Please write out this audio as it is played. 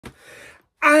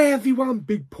Hi everyone,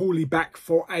 Big Pauly back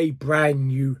for a brand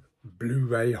new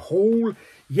Blu-ray haul.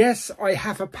 Yes, I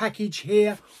have a package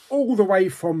here all the way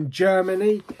from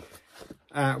Germany.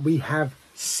 We have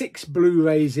 6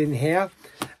 Blu-rays in here.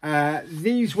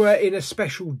 These were in a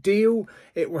special deal.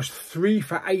 It was 3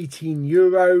 for 18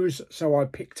 euros. So I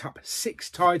picked up 6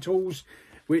 titles,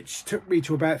 which took me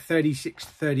to about 36,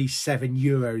 37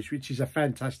 euros, which is a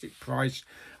fantastic price.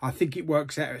 I think it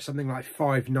works out at something like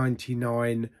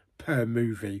 $5.99 per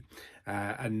movie.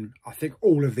 And I think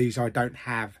all of these I don't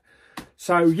have.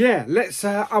 So yeah, let's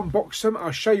unbox them.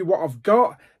 I'll show you what I've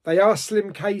got. They are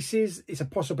slim cases. It's a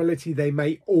possibility they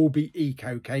may all be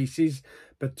eco cases,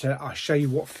 but I'll show you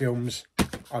what films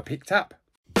I picked up.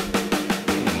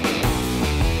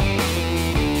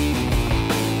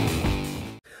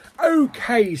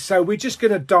 Okay, so we're just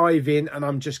going to dive in and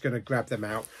I'm just going to grab them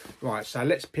out. Right, so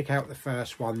let's pick out the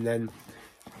first one then.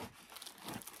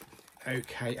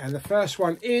 Okay, and the first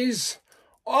one is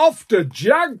After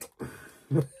Jug.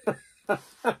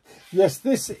 Yes,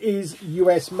 this is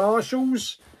US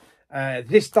Marshals.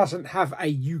 This doesn't have a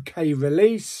UK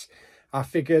release. I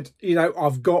figured, you know,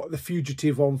 I've got The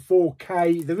Fugitive on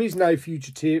 4K. There is no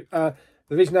Fugitive, there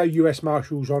is no US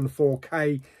Marshals on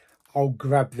 4K. I'll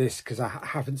grab this because I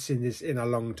haven't seen this in a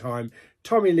long time.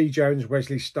 Tommy Lee Jones,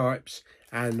 Wesley Snipes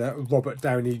and Robert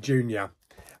Downey Jr.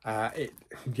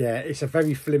 Yeah, it's a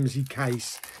very flimsy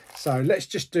case. So let's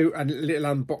just do a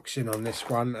little unboxing on this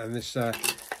one. And this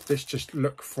let's just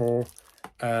look for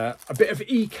a bit of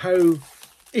I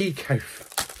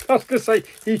was going to say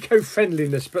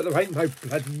eco-friendliness, but there ain't no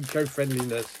bloody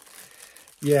eco-friendliness.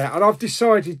 Yeah, and I've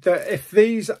decided that if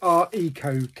these are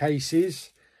eco cases,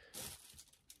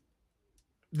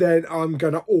 then I'm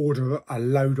going to order a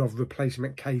load of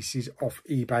replacement cases off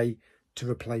eBay to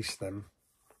replace them.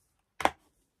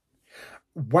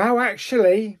 Wow,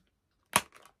 actually,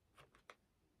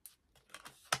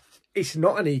 it's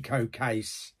not an eco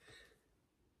case.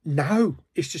 No,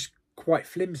 it's just quite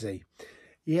flimsy.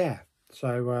 Yeah,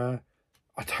 so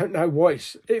I don't know why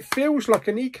it feels like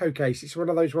an eco case. It's one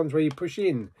of those ones where you push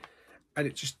in and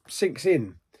it just sinks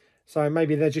in. So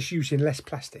maybe they're just using less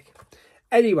plastic.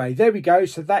 Anyway, there we go.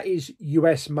 So that is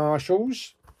US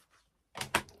Marshals.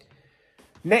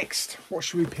 Next, what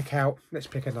should we pick out? Let's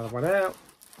pick another one out.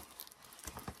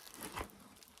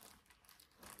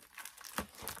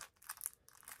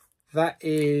 That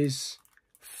is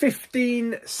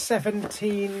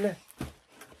 1517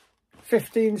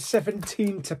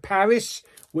 to Paris,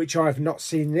 which I've not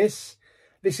seen this.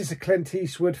 This is a Clint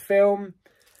Eastwood film.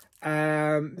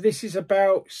 This is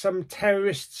about some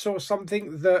terrorists or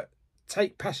something that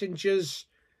take passengers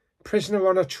prisoner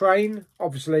on a train,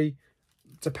 obviously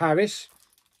to Paris.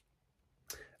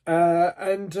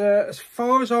 And as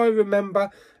far as I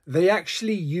remember, they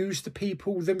actually use the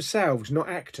people themselves, not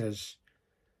actors,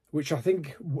 which I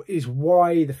think is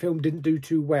why the film didn't do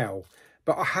too well.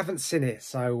 But I haven't seen it,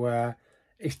 so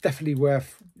it's definitely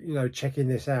worth, you know, checking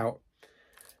this out.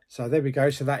 So there we go.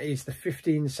 So that is the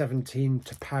 1517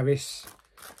 to Paris.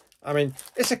 I mean,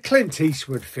 it's a Clint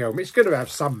Eastwood film. It's going to have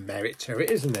some merit to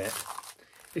it, isn't it?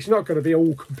 It's not going to be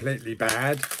all completely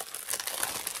bad.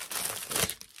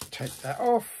 Let's take that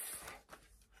off.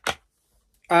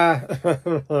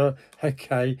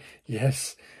 Okay,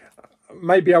 yes.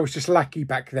 Maybe I was just lucky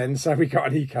back then, so we got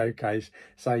an eco case.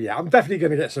 So yeah, I'm definitely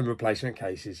going to get some replacement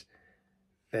cases.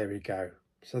 There we go.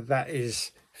 So that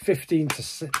is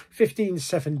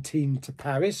 1517 to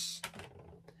Paris.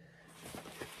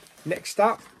 Next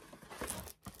up,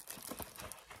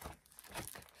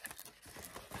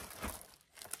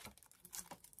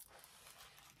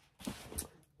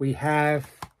 we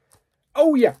have,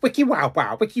 oh yeah, Wiki Wow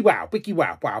Wow, Wiki Wow, Wiki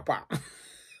Wow Wow Wow.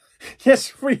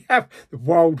 Yes, we have the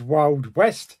Wild Wild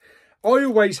West. I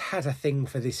always had a thing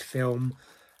for this film.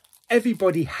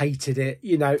 Everybody hated it.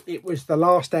 You know, it was the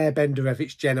last airbender of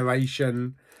its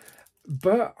generation.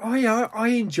 But I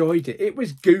enjoyed it. It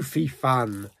was goofy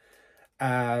fun.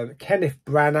 Kenneth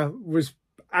Branagh was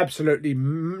absolutely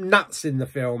nuts in the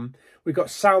film. We got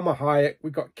Salma Hayek,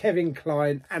 we got Kevin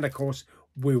Kline, and of course,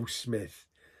 Will Smith.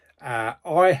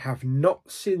 I have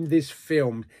not seen this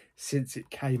film since it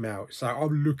came out, so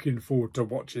I'm looking forward to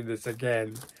watching this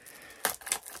again.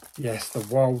 Yes, the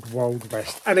Wild Wild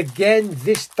West. And again,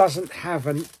 this doesn't have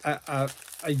a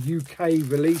UK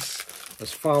release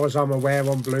as far as I'm aware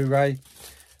on Blu-ray.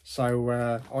 So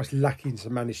I was lucky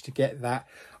to manage to get that.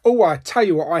 Oh, I tell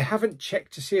you what, I haven't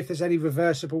checked to see if there's any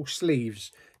reversible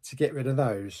sleeves to get rid of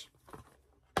those.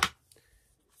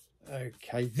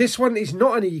 Okay, this one is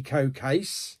not an eco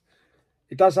case.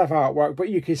 It does have artwork, but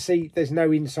you can see there's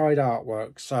no inside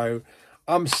artwork. So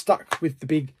I'm stuck with the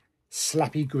big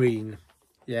slappy green.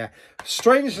 Yeah,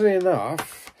 strangely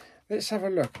enough, let's have a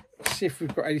look, see if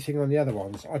we've got anything on the other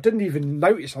ones. I didn't even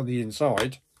notice on the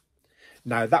inside.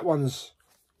 No,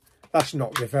 that's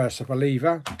not reversible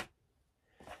either.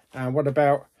 And what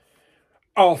about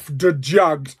off the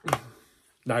jugs?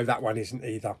 No, that one isn't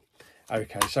either.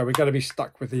 Okay, so we're going to be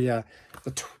stuck with the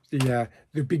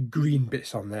big green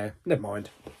bits on there. Never mind.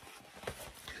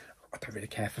 I don't really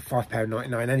care for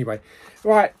 £5.99 anyway.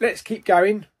 Right, let's keep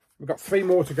going. We've got 3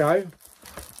 more to go.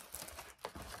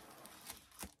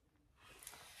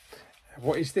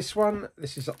 What is this one?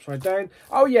 This is upside down.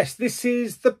 Oh yes, this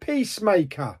is The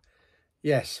Peacemaker.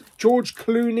 Yes, George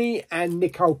Clooney and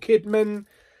Nicole Kidman.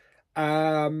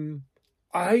 Do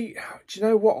you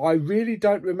know what? I really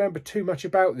don't remember too much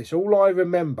about this. All I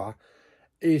remember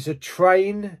is a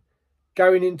train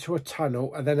going into a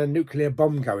tunnel and then a nuclear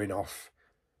bomb going off.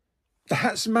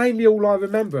 That's mainly all I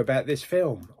remember about this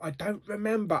film. I don't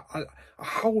remember a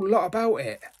whole lot about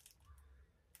it.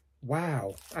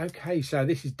 Wow. Okay, so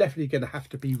this is definitely going to have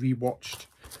to be rewatched.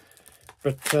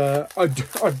 But I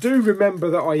do remember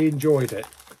that I enjoyed it.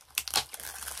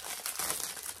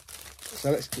 So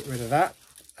let's get rid of that.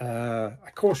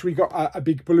 Of course, we got a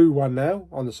big blue one now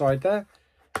on the side there.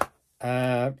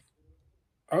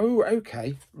 Oh,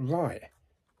 okay, right.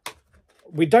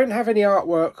 We don't have any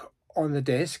artwork on the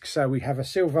disc, so we have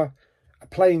a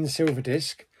plain silver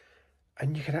disc,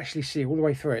 and you can actually see all the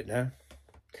way through it now.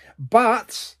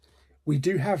 But we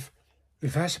do have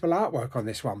reversible artwork on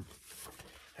this one.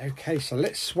 Okay, so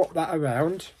let's swap that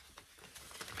around.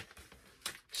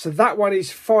 So that one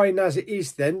is fine as it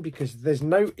is then, because there's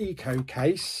no eco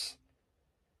case.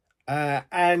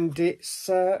 And it's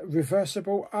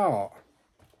reversible art.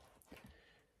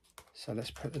 So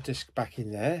let's put the disc back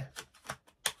in there.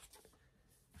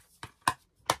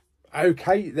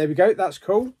 Okay, there we go. That's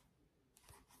cool.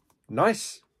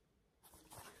 Nice.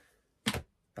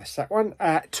 That's that one.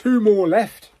 2 more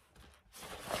left.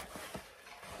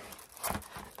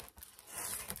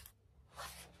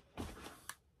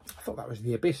 I thought that was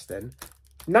The Abyss then.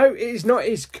 No, it is not.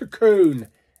 It's Cocoon.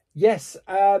 Yes,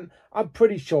 I'm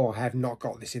pretty sure I have not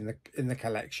got this in the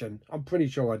collection. I'm pretty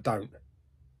sure I don't.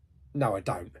 No, I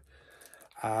don't.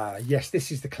 Yes,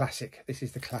 this is the classic. This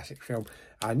is the classic film.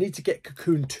 I need to get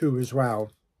Cocoon 2 as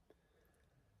well.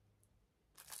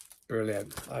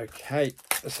 Brilliant. Okay,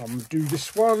 so I'm going to do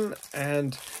this one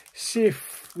and see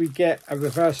if we get a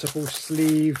reversible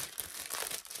sleeve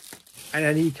and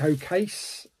an eco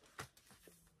case.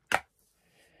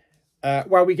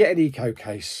 Well, we get an eco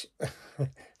case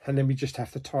and then we just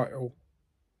have the title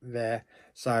there.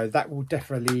 So that will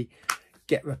definitely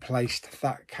get replaced.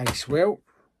 That case will.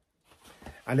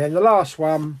 And then the last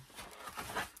one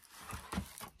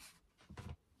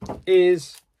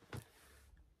is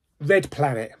Red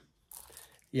Planet.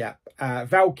 Yeah,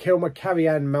 Val Kilmer,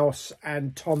 Carrie-Anne Moss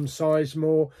and Tom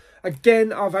Sizemore.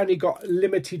 Again, I've only got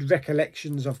limited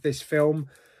recollections of this film.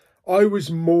 I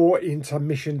was more into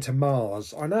Mission to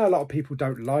Mars. I know a lot of people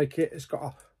don't like it. It's got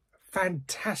a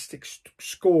fantastic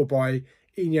score by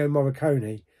Ennio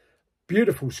Morricone.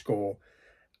 Beautiful score.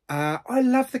 I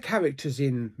love the characters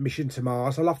in Mission to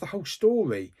Mars. I love the whole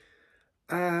story.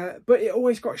 But it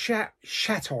always got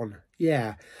shat on.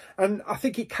 Yeah. And I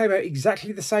think it came out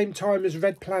exactly the same time as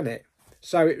Red Planet.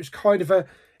 So it was kind of a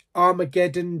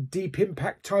Armageddon, Deep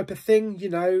Impact type of thing, you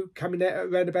know, coming out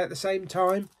around about the same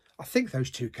time. I think those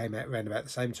two came out around about the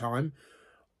same time.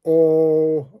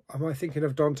 Or am I thinking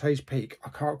of Dante's Peak? I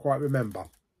can't quite remember.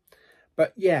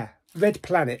 But yeah, Red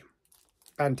Planet.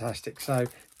 Fantastic. So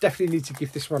definitely need to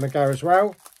give this one a go as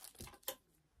well.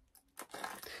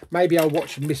 Maybe I'll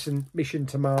watch Mission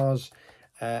to Mars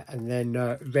and then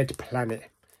Red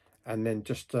Planet. And then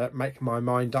just make my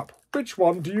mind up. Which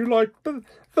one do you like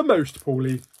the most,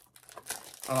 Paulie?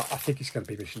 I think it's going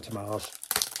to be Mission to Mars.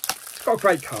 It's got a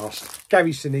great cast.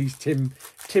 Gary Sinise,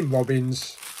 Tim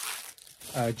Robbins,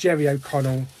 Jerry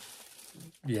O'Connell.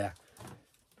 Yeah.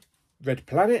 Red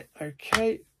Planet.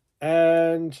 Okay.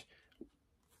 And...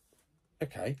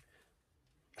 okay.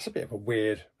 That's a bit of a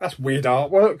weird... that's weird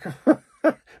artwork.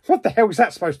 What the hell is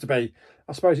that supposed to be?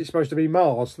 I suppose it's supposed to be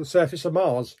Mars. The surface of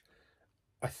Mars.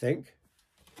 I think.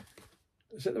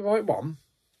 Is it the right one?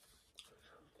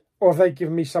 Or have they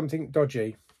given me something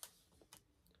dodgy?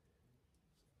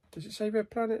 Does it say Red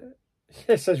Planet?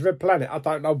 It says Red Planet. I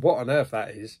don't know what on earth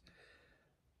that is.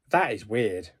 That is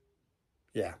weird.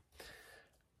 Yeah.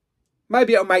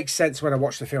 Maybe it'll make sense when I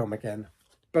watch the film again.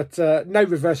 But no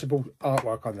reversible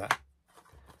artwork on that.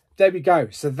 There we go.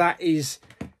 So that is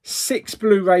 6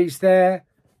 Blu-rays there.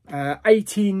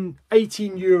 18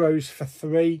 euros for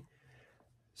 3.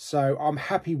 So I'm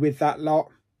happy with that lot.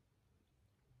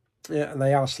 Yeah, and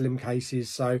they are slim cases,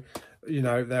 so you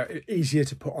know they're easier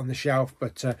to put on the shelf.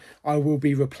 But I will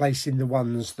be replacing the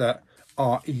ones that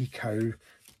are eco,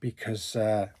 because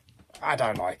I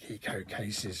don't like eco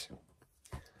cases.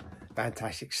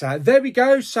 Fantastic. So there we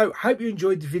go. So hope you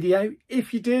enjoyed the video.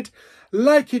 If you did,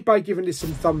 like it by giving it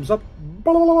some thumbs up.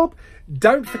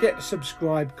 Don't forget to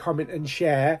subscribe, comment and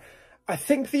share. I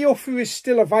think the offer is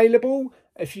still available.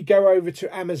 If you go over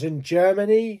to Amazon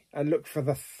Germany and look for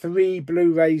the 3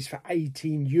 Blu-rays for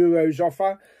 €18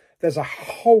 offer, there's a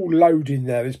whole load in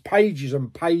there. There's pages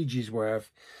and pages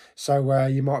worth. So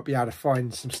you might be able to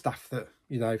find some stuff that,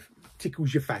 you know,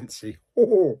 tickles your fancy.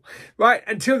 Right,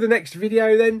 until the next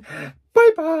video then,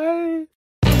 bye-bye.